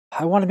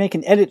I want to make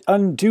an edit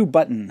undo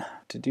button.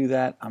 To do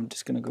that, I'm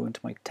just going to go into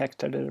my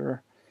text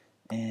editor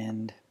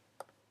and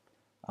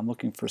I'm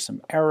looking for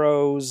some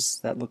arrows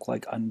that look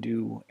like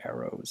undo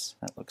arrows.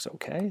 That looks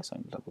okay, so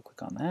I'm going to double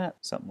click on that.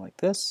 Something like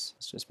this.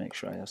 Let's just make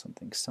sure I have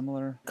something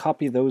similar.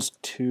 Copy those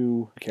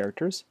two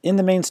characters. In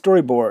the main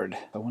storyboard,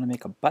 I want to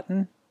make a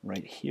button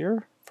right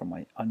here for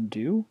my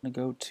undo. I'm going to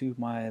go to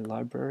my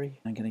library.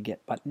 I'm going to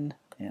get button.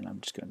 And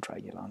I'm just going to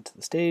drag it onto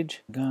the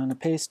stage. I'm going to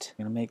paste.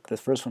 I'm going to make the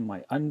first one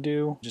my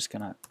undo. I'm just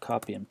going to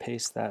copy and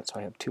paste that so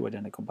I have two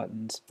identical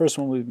buttons. First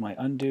one will be my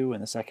undo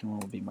and the second one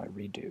will be my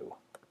redo.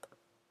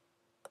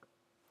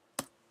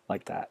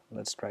 Like that.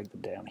 Let's drag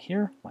them down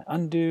here. My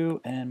undo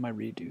and my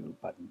redo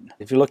button.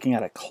 If you're looking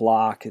at a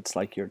clock, it's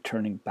like you're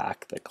turning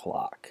back the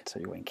clock. So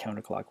you're going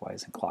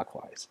counterclockwise and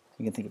clockwise.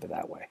 You can think of it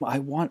that way. I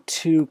want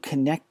to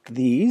connect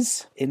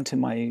these into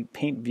my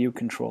paint view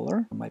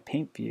controller. My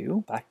paint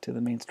view back to the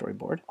main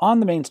storyboard.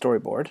 On the main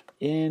storyboard,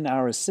 in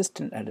our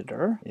assistant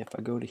editor, if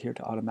I go to here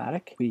to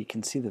automatic, we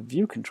can see the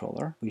view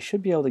controller. We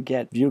should be able to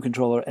get view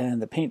controller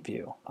and the paint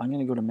view. I'm going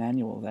to go to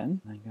manual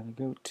then. I'm going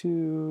to go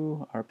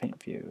to our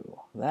paint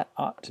view. That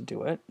ought to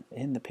do it.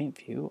 In the paint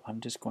view,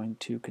 I'm just going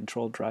to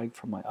control drag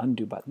from my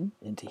undo button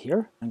into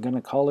here. I'm going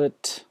to call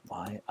it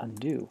my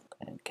undo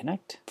and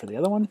connect. For the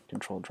other one,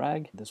 control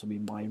drag. This will be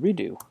my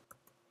redo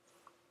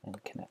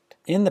and connect.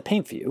 In the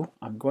paint view,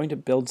 I'm going to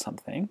build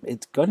something.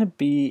 It's going to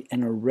be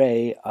an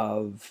array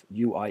of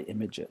UI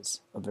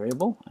images. A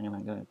variable,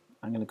 I'm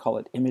going to call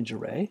it image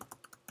array,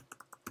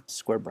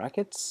 square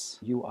brackets,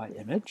 UI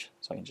image.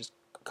 So I can just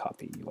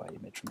copy UI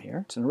image from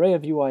here. It's an array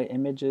of UI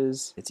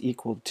images. It's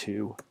equal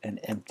to an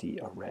empty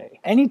array.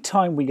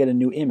 Anytime we get a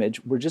new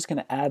image, we're just going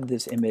to add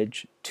this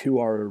image to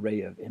our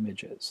array of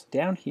images.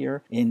 Down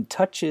here in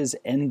touches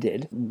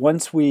ended,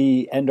 once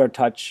we end our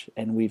touch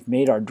and we've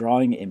made our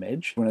drawing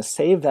image, we're going to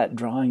save that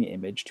drawing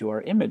image to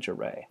our image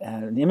array.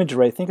 And an image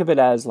array, think of it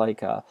as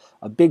like a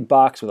big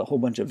box with a whole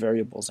bunch of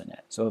variables in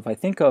it. So if I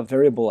think of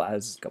variable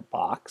as a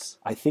box,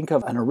 I think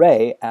of an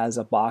array as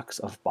a box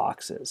of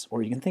boxes.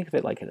 Or you can think of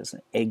it like it as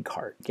an egg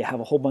cart. You have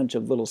a whole bunch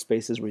of little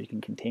spaces where you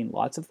can contain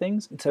lots of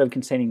things. Instead of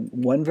containing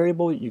one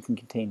variable, you can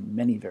contain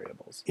many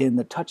variables. In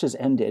the touches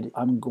ended,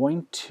 I'm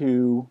going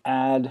to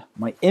add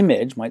my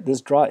image,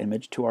 this draw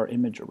image, to our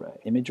image array.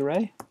 Image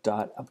array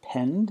dot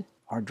append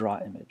our draw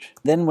image.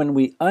 Then when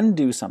we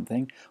undo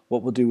something,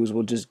 what we'll do is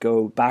we'll just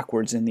go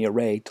backwards in the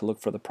array to look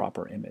for the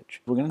proper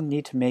image. We're going to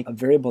need to make a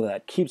variable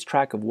that keeps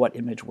track of what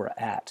image we're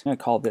at. I'm going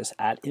to call this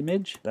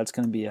 @image. That's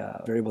going to be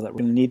a variable that we're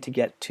going to need to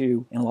get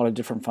to in a lot of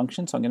different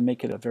functions. So I'm going to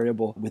make it a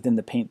variable within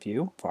the paint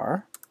view,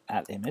 var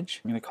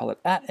 @image. I'm going to call it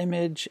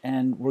 @image,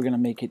 and we're going to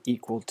make it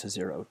equal to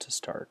 0 to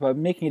start. By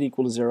making it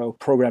equal to 0,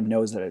 program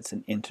knows that it's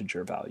an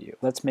integer value.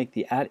 Let's make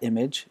the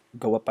 @image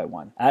go up by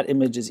 1.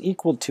 @image is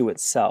equal to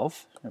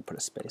itself. I'm going to put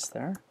a space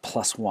there,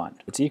 plus 1.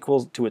 It's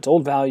equal to its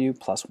old value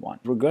plus 1.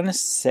 We're going to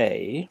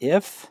say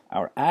if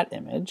our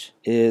 @image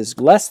is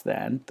less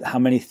than how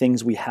many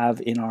things we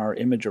have in our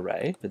image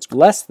array. If it's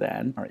less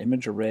than our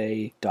image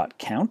array dot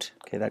count,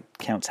 okay, that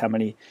counts how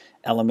many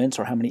elements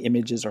or how many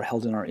images are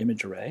held in our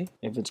image array.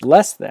 If it's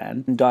less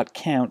than dot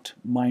count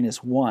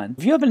minus 1.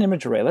 If you have an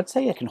image array, let's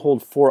say it can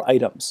hold 4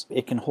 items.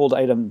 It can hold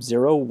item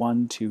 0,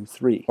 1, 2,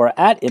 3. Our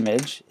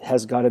 @image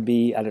has got to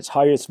be at its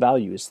highest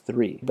value is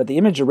 3. But the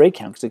image array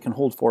count, because it can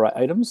hold 4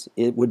 items,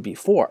 it would be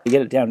 4. To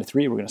get it down to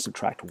 3, we're going to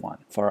subtract 1.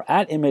 If our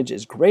 @image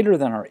is greater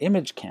than our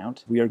image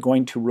count, we are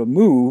going to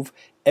remove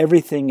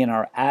everything in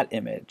our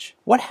 @image.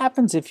 What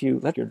happens if you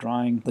let your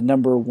drawing the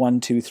number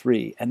 1, 2,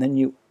 3, and then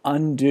you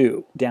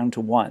undo down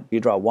to 1? You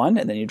draw 1,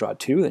 and then you draw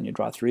 2, then you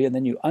draw 3, and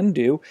then you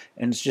undo,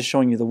 and it's just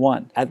showing you the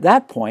 1. At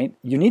that point,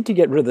 you need to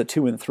get rid of the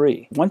 2 and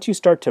 3. Once you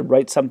start to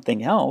write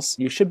something else,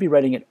 you should be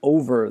writing it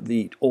over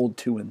the old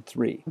 2 and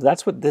 3.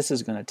 That's what this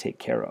is going to take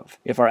care of.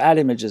 If our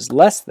 @image is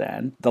less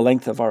than the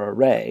length of our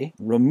array,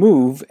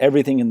 remove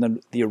everything in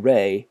the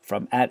array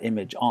from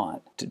 @image on.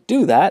 To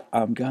do that,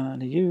 I'm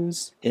going to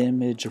use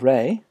image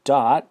array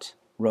dot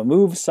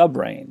remove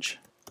subrange.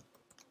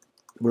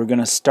 We're going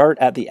to start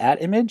at the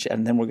 @image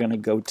and then we're going to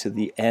go to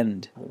the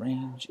end. The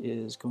range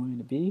is going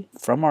to be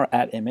from our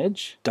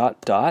 @image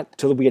dot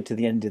till we get to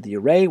the end of the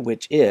array,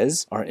 which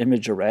is our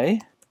image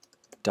array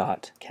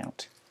dot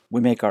count. We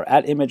make our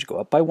 @image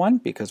go up by 1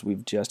 because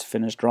we've just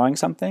finished drawing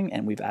something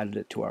and we've added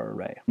it to our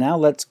array. Now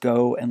let's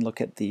go and look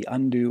at the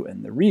undo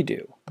and the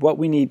redo. What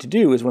we need to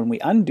do is when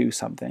we undo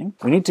something,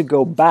 we need to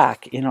go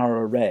back in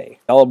our array.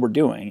 All we're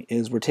doing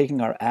is we're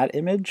taking our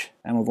 @image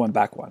and we're going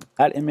back 1.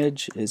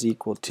 @image is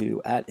equal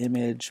to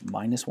 @image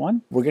minus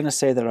 1. We're going to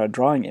say that our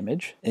drawing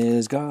image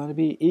is going to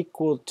be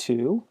equal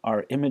to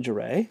our image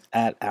array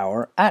at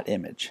our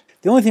 @image.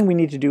 The only thing we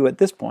need to do at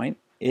this point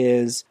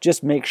is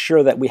just make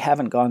sure that we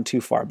haven't gone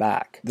too far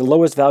back. The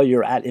lowest value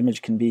your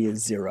 @image can be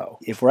is 0.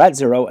 If we're at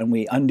 0 and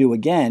we undo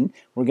again,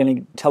 we're we're going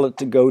to tell it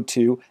to go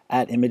to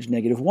 @image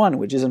 -1,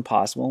 which is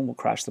impossible and will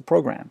crash the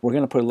program. We're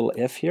going to put a little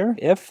if here.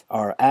 If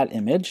our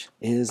 @image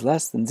is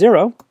less than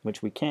 0,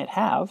 which we can't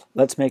have,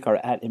 let's make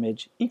our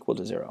 @image equal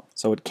to 0.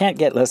 So it can't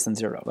get less than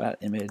 0.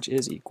 @image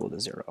is equal to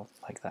 0,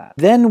 like that.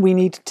 Then we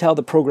need to tell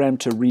the program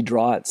to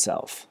redraw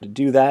itself. To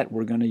do that,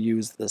 we're going to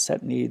use the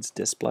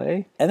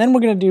setNeedsDisplay. And then we're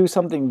going to do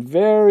something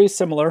very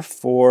similar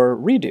for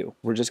redo.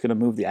 We're just going to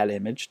move the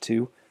 @image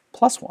to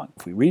 +1.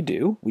 If we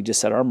redo, we just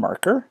set our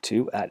marker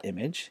to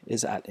 @image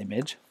is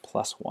 @image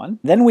 +1.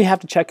 Then we have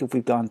to check if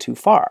we've gone too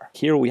far.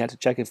 Here we have to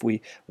check if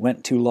we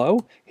went too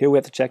low. Here we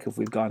have to check if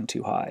we've gone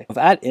too high. If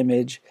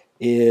 @image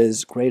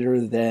is greater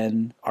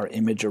than our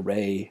image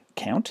array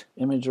count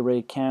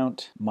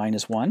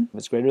 -1. If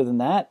it's greater than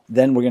that,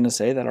 then we're going to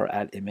say that our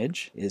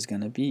 @image is going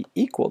to be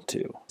equal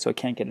to. So it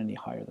can't get any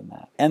higher than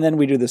that. And then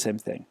we do the same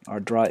thing. Our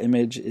draw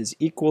image is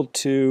equal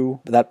to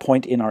that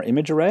point in our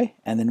image array,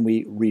 and then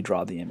we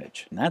redraw the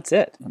image. And that's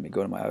it. Let me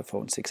go to my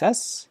iPhone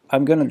 6s.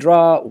 I'm going to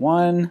draw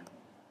 1,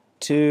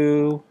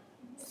 2,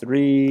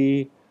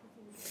 3,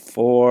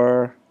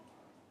 4,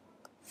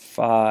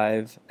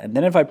 5, and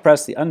then if I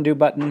press the undo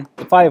button,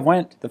 the 5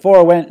 went, the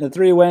 4 went, the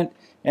 3 went,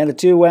 and the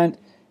 2 went,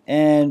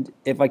 and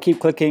if I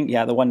keep clicking,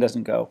 yeah, the 1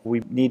 doesn't go.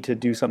 We need to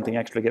do something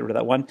extra to get rid of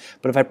that 1.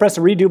 But if I press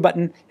the redo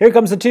button, here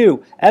comes the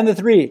 2, and the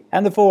 3,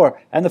 and the 4,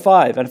 and the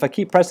 5, and if I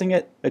keep pressing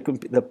it,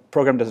 the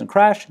program doesn't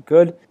crash.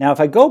 Good. Now if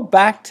I go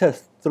back to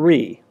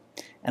 3,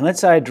 and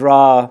let's say I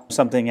draw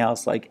something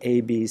else like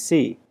A, B,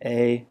 C,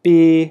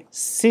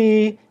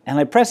 and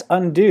I press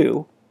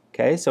undo,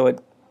 okay, so it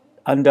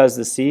undoes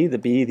the C, the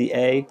B, the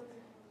A,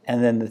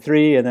 and then the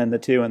 3, and then the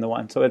 2, and the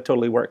 1. So it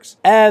totally works.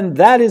 And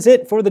that is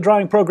it for the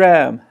drawing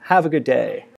program. Have a good day.